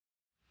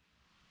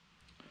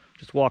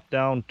Just walked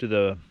down to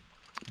the,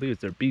 I believe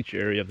it's their beach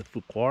area of the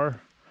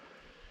Fauquier.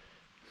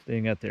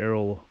 Staying at the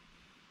Arrow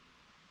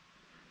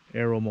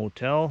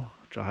Motel,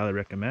 which I highly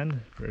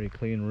recommend. Very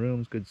clean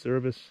rooms, good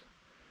service,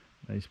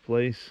 nice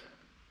place.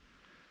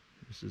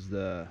 This is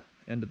the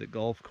end of the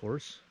golf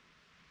course.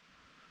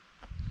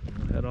 So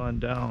we'll head on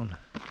down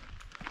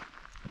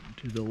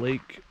to the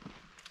lake,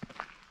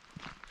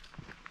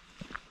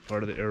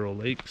 part of the Arrow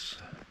Lakes.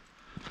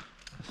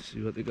 Let's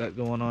see what they got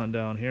going on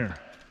down here.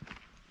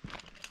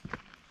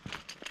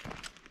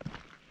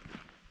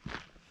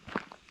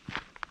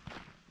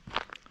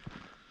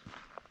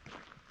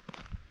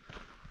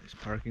 Nice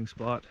parking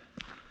spot.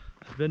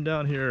 I've been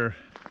down here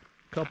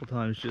a couple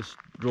times, just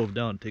drove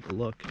down to take a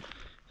look,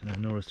 and I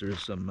noticed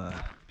there's some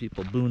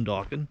people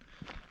boondocking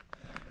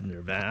in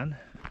their van.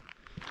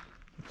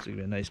 Looks like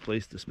a nice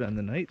place to spend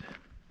the night.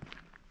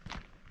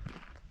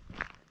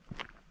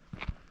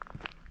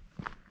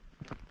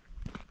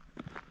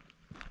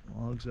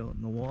 Logs out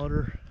in the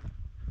water.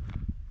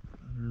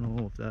 I don't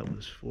know if that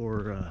was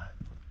for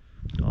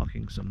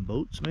docking some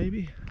boats,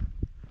 maybe.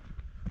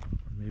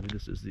 Or maybe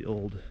this is the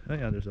old, oh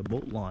yeah, there's a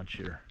boat launch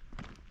here.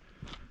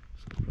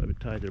 So they probably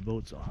tied their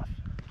boats off.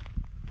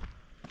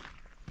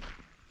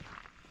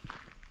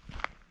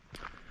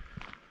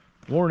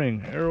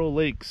 Warning, Arrow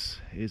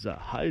Lakes is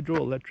a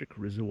hydroelectric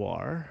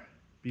reservoir.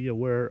 Be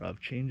aware of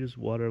changes,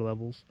 water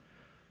levels,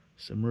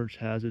 submerged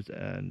hazards,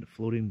 and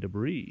floating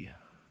debris.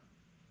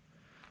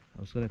 I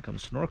was going to come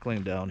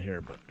snorkeling down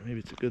here, but maybe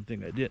it's a good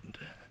thing I didn't.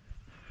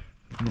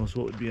 Who knows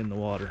what would be in the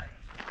water.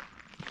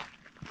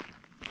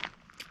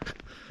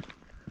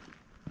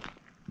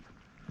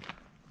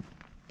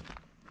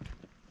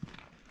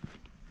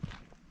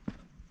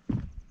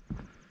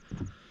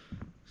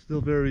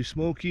 Still very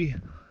smoky.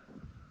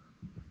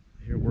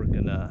 Here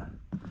working a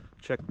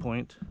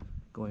checkpoint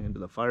going into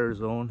the fire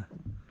zone.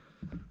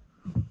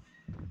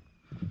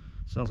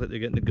 Sounds like they're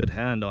getting a good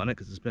hand on it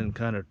because it's been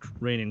kind of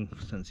raining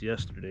since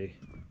yesterday,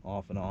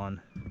 off and on.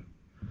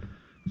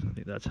 So I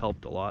think that's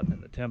helped a lot,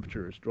 and the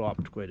temperature has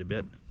dropped quite a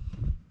bit.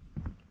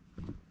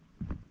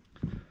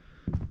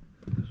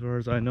 As far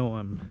as I know,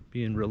 I'm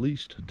being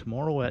released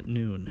tomorrow at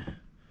noon.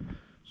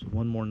 So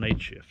one more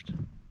night shift.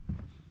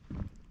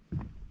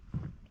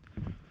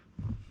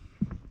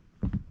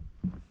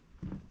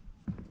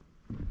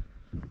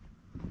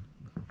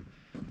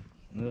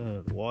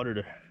 The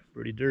water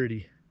pretty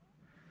dirty.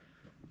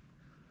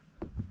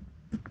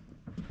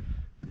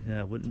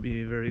 Yeah, it wouldn't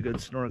be very good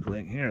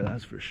snorkeling here,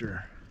 that's for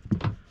sure.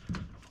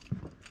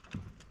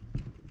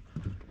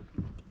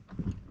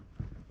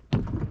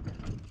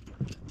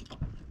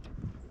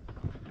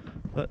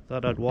 But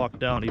thought I'd walk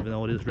down, even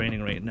though it is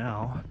raining right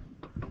now.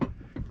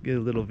 Get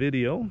a little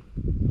video,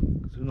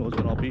 because who knows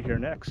when I'll be here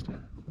next.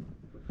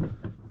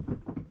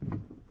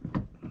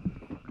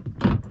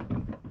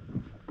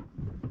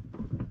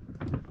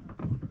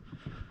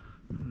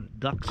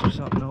 Ducks or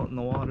something out in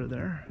the water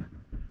there.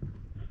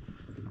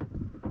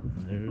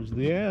 And there's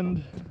the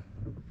end.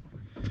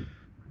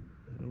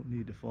 I don't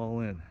need to fall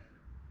in.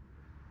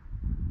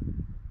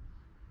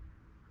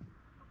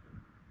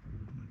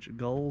 Bunch of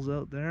gulls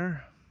out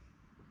there.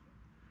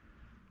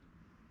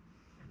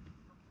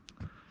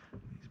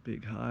 These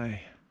big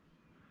high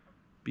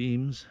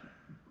beams.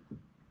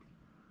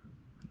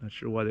 Not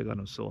sure why they got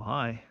them so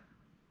high.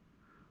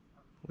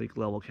 Lake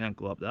level can't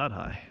go up that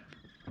high.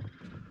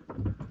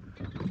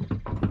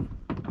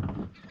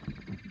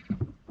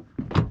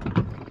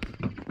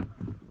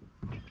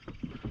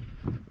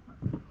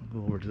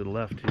 Go over to the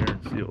left here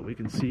and see what we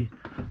can see.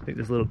 I think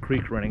there's a little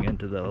creek running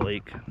into the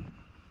lake.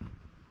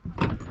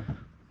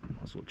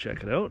 Also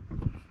check it out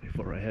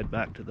before I head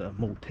back to the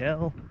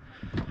motel.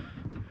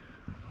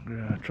 I'm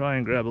gonna try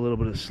and grab a little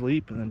bit of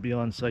sleep and then be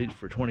on site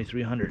for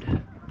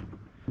 2300.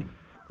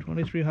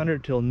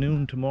 2300 till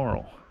noon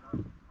tomorrow.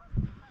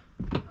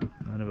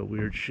 Kind of a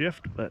weird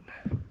shift, but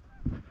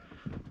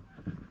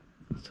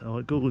that's how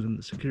it goes in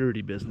the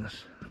security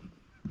business.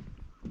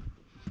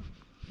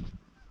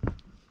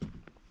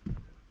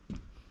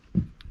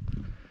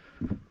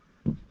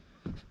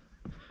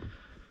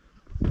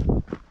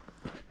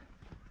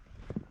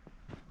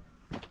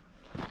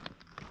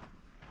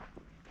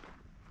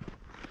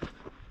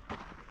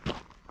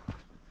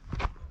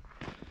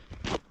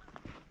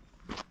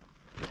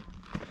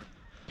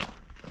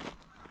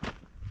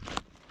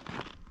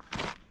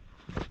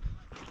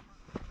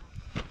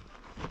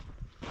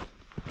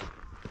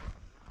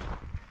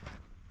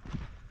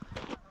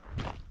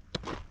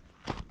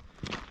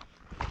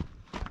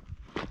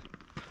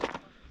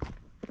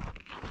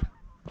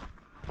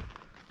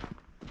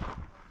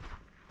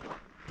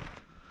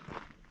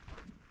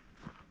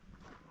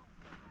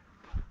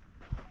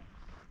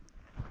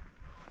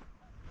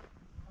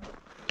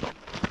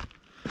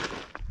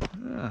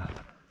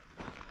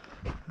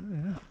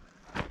 Yeah,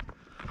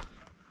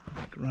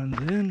 runs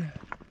in,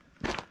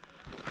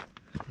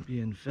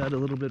 being fed a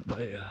little bit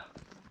by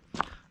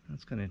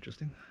that's kind of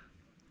interesting,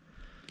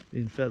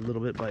 being fed a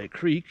little bit by a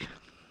creek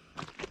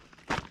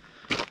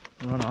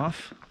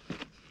runoff.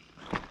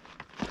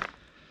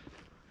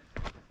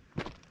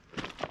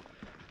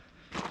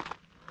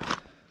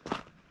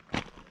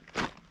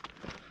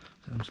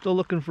 I'm still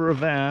looking for a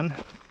van.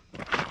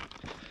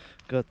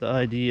 Got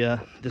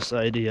this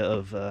idea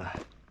of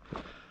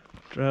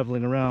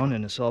traveling around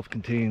in a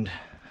self-contained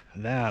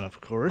van, of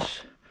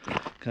course.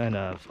 Kind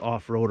of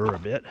off-roader a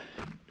bit.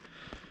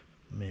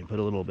 Maybe put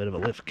a little bit of a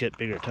lift kit,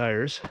 bigger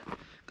tires,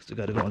 because I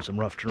got to go in some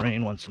rough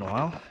terrain once in a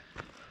while.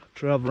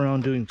 Travel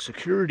around doing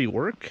security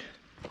work,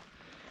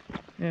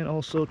 and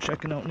also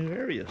checking out new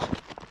areas.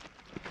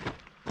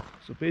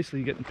 So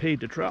basically getting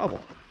paid to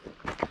travel.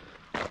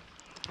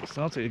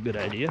 Sounds like a good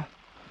idea.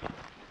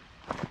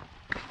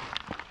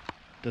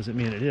 Doesn't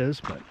mean it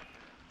is, but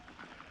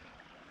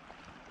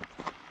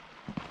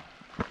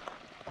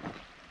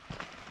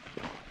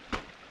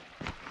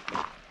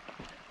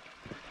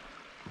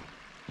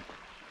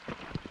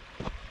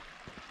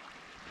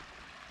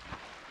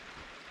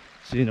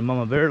seen a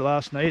mama bear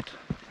last night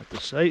at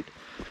the site.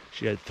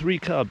 She had 3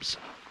 cubs.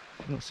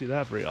 You don't see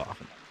that very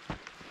often.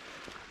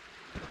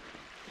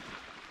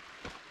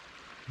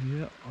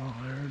 Yeah, oh,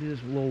 there it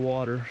is, low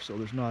water, so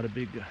there's not a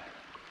big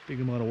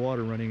amount of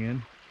water running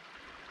in.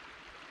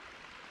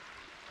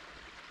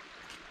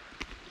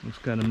 Looks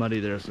kind of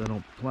muddy there, so I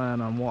don't plan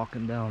on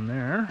walking down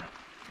there.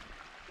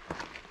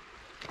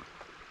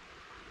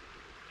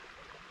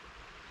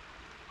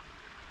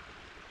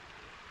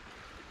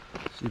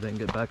 See if I can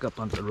get back up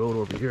onto the road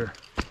over here.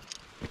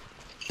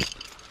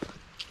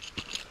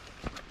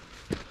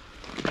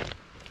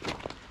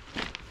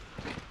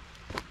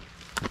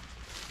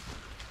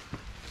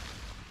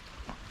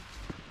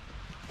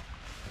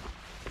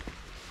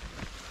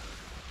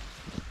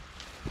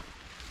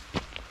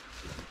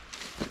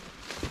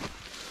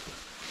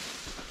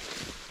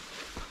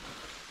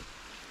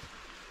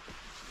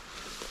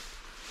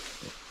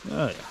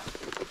 Oh yeah.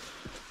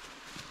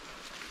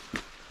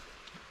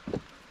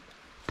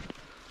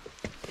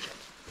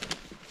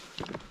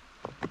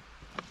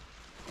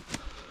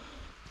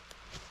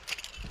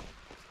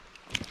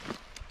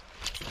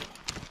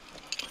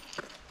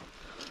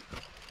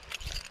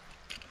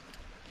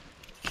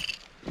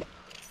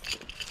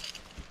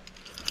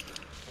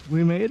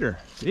 We made her.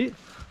 See?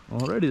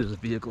 Already there's a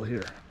vehicle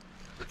here.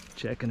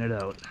 Checking it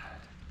out.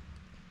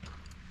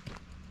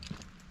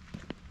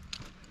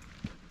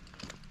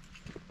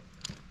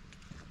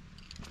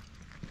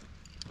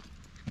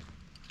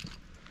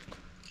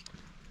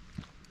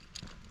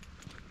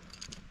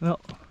 Well,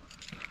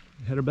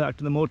 head her back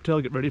to the motel,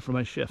 get ready for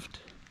my shift.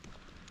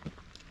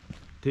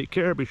 Take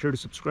care, be sure to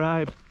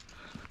subscribe,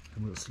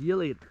 and we'll see you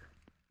later.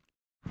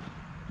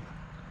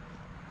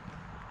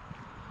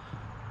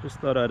 Just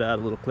thought I'd add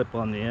a little clip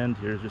on the end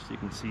here just so you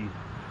can see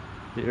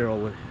the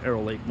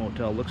Arrow Lake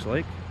Motel looks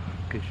like,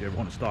 in case you ever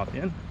want to stop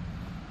in.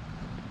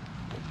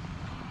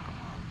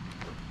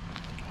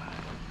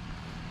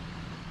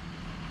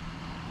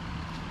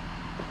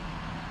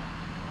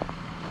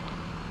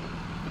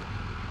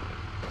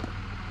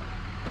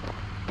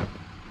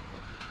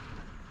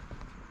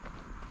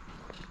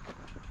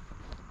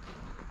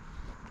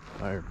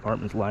 Fire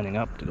department's lining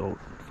up to go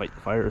fight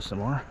the fires some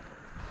more.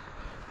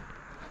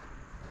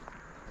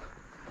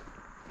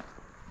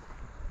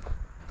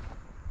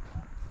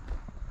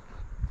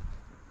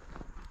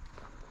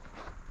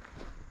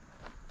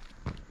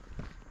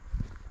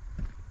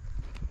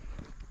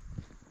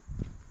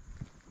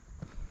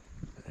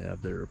 They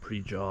have their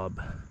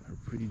pre-job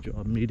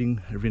meeting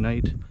every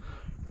night,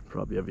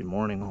 probably every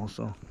morning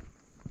also.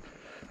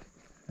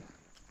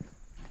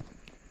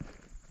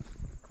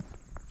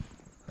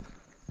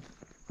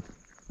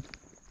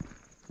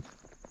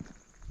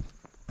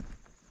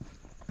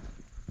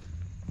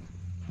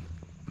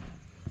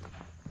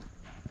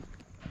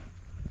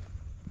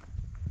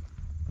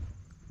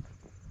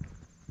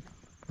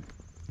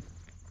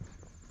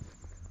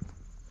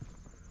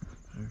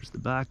 There's the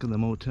back of the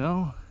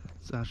motel.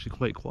 It's actually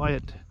quite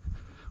quiet,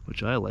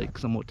 which I like.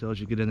 Some motels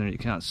you get in there and you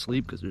can't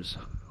sleep because there's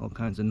all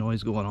kinds of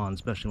noise going on,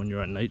 especially when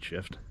you're on night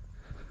shift.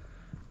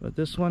 But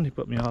this one, he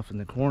put me off in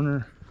the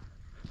corner.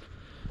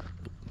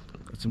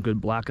 Got some good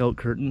blackout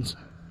curtains.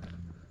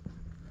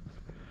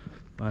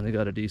 Finally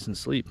got a decent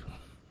sleep.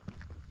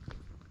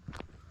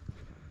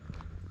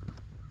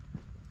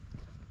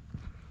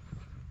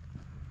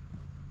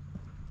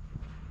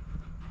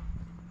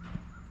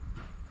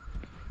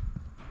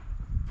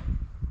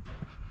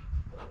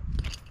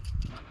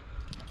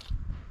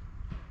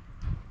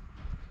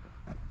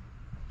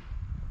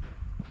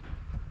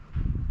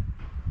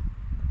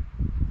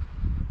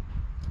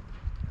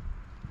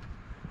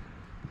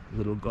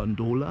 Little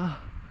gondola,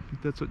 I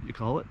think that's what you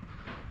call it.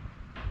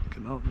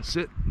 Come out and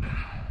sit,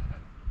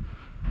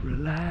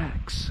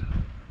 relax.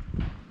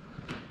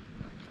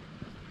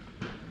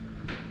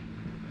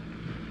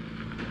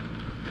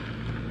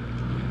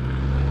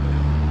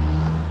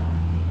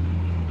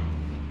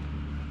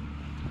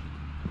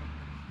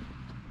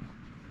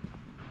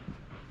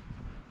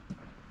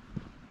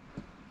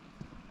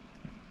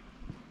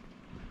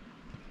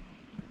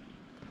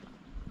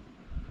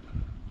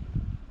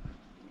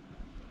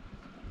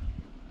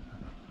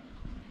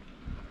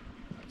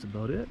 That's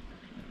about it.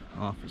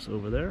 Office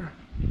over there.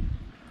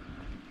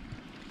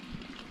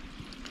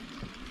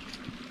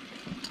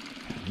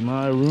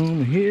 my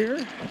room here.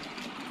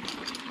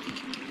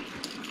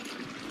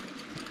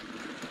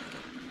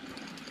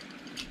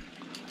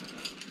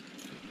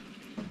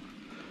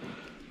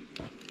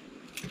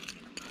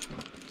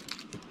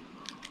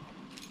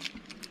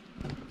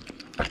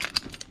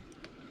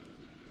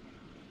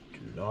 Do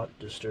not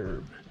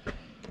disturb.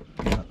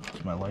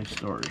 That's my life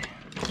story.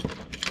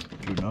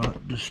 Do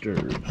not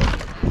disturb.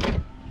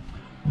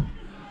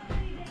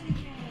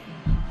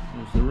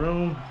 There's the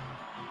room.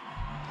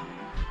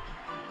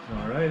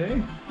 Alright,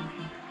 eh?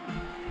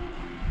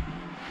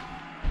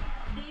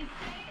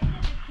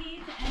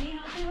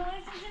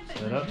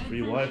 Set up,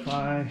 free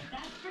Wi-Fi,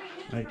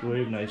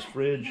 microwave, nice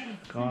fridge,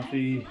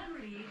 coffee,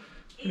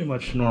 pretty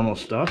much normal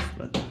stuff,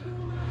 but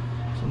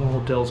some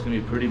hotels can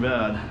be pretty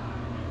bad.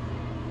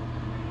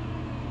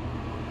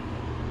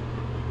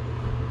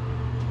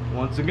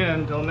 Once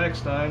again, till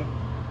next time,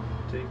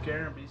 take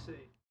care and be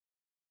safe.